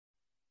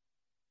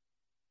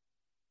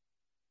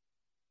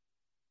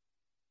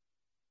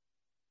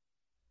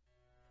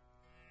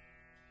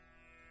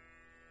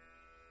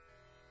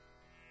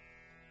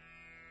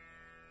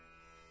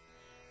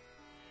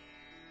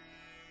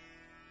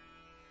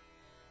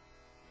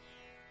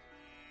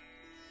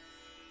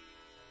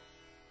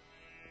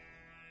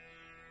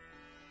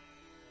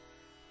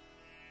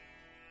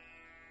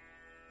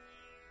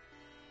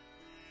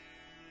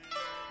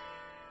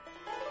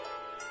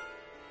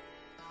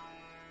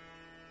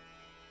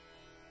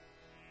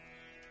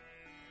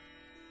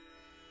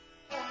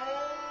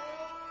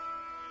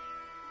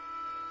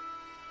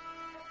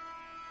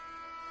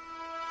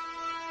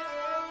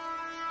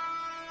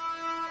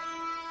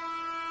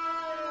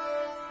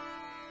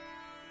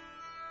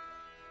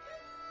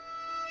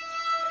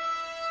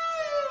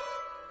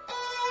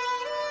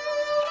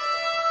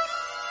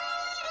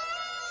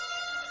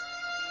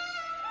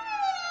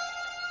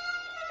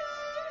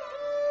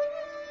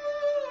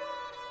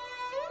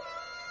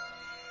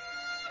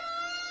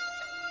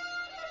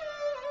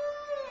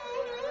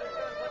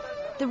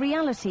The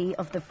reality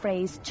of the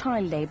phrase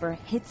child labour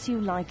hits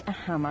you like a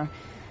hammer.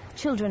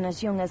 Children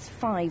as young as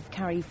 5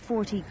 carry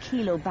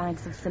 40-kilo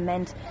bags of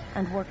cement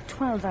and work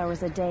 12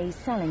 hours a day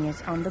selling it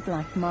on the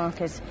black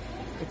market.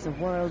 It's a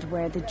world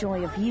where the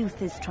joy of youth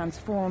is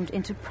transformed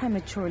into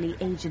prematurely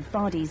aged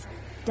bodies,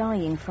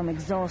 dying from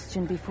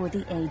exhaustion before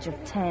the age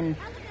of 10.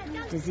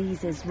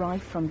 Diseases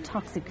rife from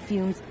toxic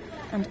fumes,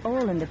 and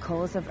all in the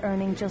cause of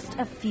earning just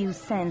a few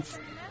cents.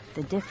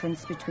 The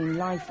difference between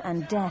life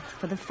and death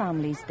for the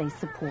families they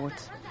support.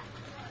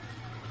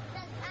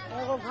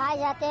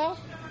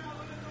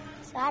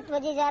 7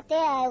 बजे जाते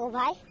हैं, वो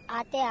भाई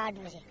आते हैं 8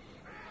 बजे।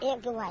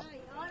 एक दो भाई।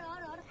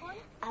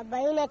 अब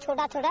बहन है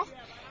छोटा छोटा,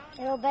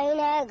 वो बहन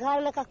है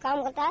घर में का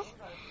काम करता है।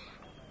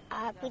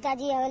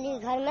 पिताजी वाली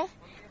घर में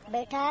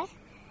बैठा है,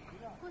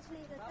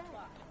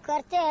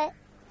 करते हैं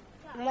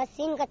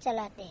मशीन का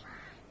चलाते हैं,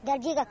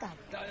 दर्जी का काम।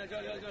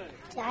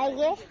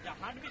 जाएंगे,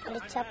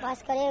 परीक्षा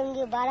पास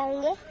करेंगे, 12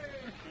 होंगे,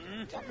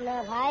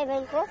 अपना भाई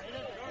बहन को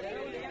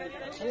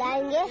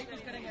खिलाएंगे,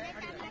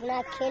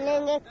 अपना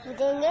खेलेंगे,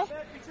 कूदेंगे,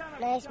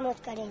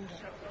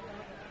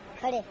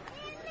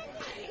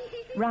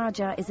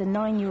 Raja is a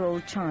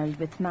 9-year-old child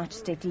with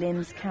matchstick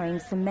limbs carrying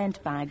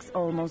cement bags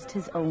almost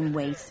his own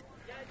weight.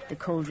 The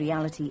cold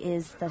reality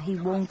is that he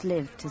won't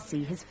live to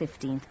see his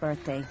 15th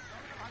birthday.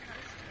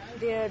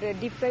 They are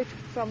deprived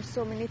from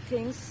so many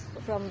things,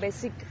 from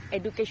basic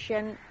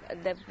education,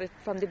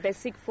 from the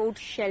basic food,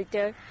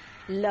 shelter,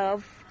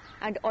 love,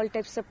 and all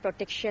types of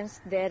protections.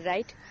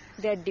 They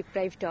are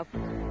deprived of.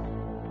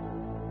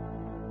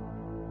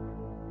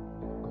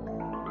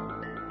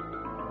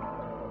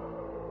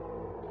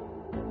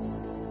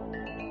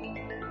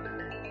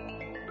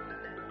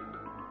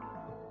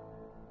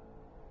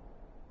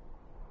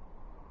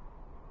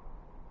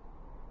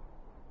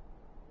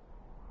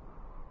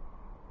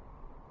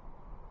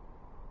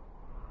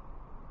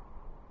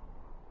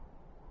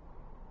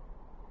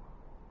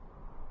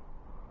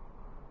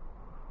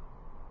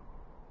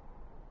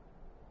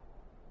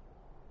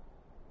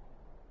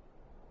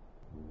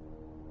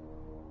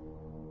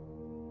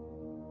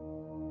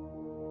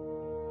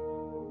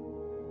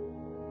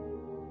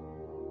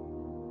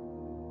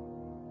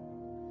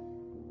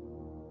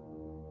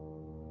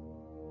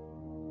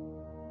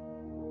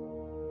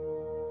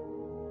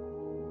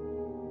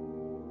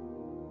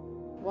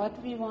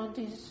 What we want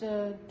is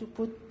to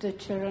put the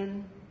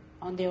children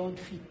on their own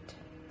feet.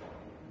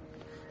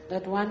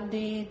 That one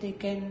day they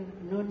can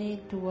no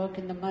need to work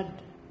in the mud,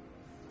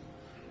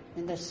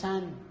 in the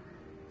sun.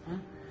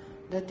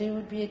 That they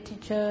would be a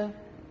teacher,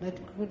 that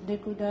they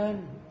could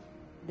earn.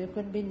 They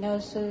could be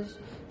nurses,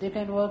 they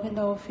can work in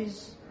the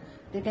office,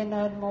 they can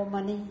earn more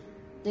money.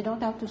 They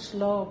don't have to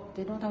slog,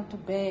 they don't have to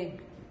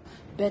beg.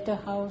 Better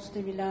house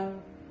they will have,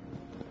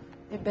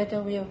 a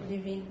better way of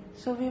living.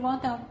 So we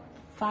want our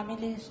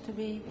families to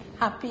be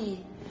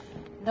happy,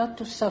 not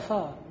to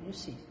suffer, you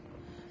see.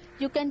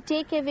 You can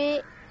take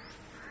away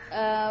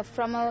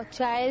from a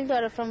child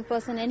or from a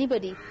person,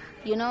 anybody,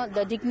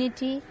 the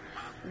dignity,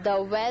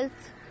 the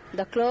wealth,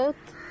 the clothes,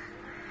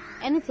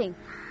 anything.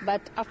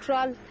 But after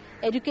all,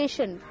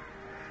 education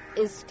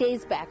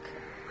stays back.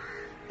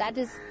 That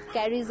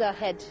carries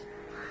ahead,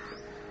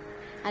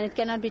 and it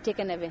cannot be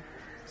taken away.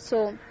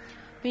 So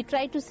we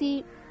try to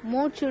see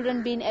more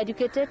children being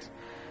educated.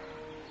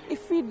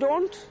 If we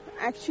don't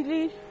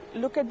actually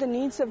look at the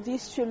needs of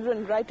these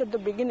children right at the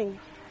beginning,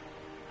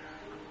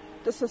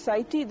 the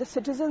society, the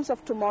citizens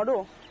of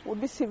tomorrow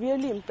would be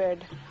severely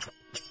impaired.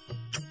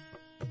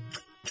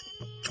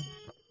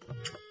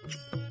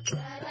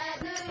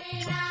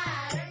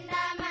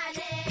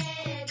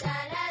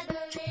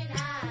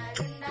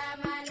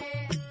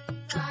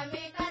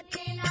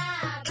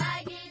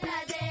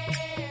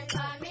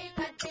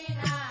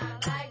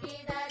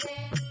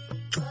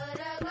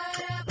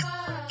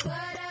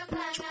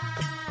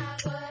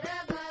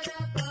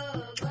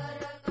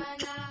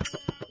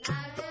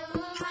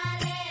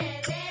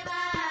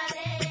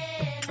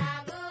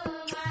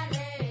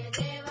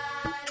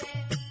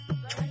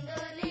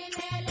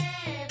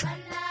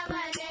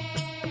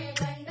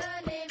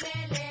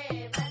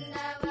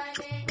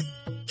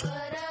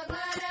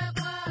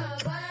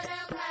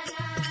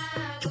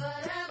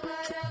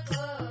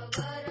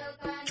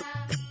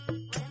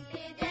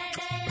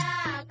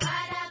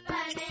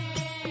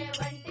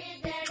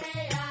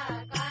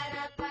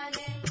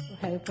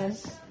 Help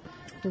us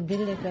to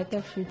build a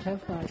better future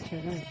for our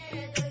children.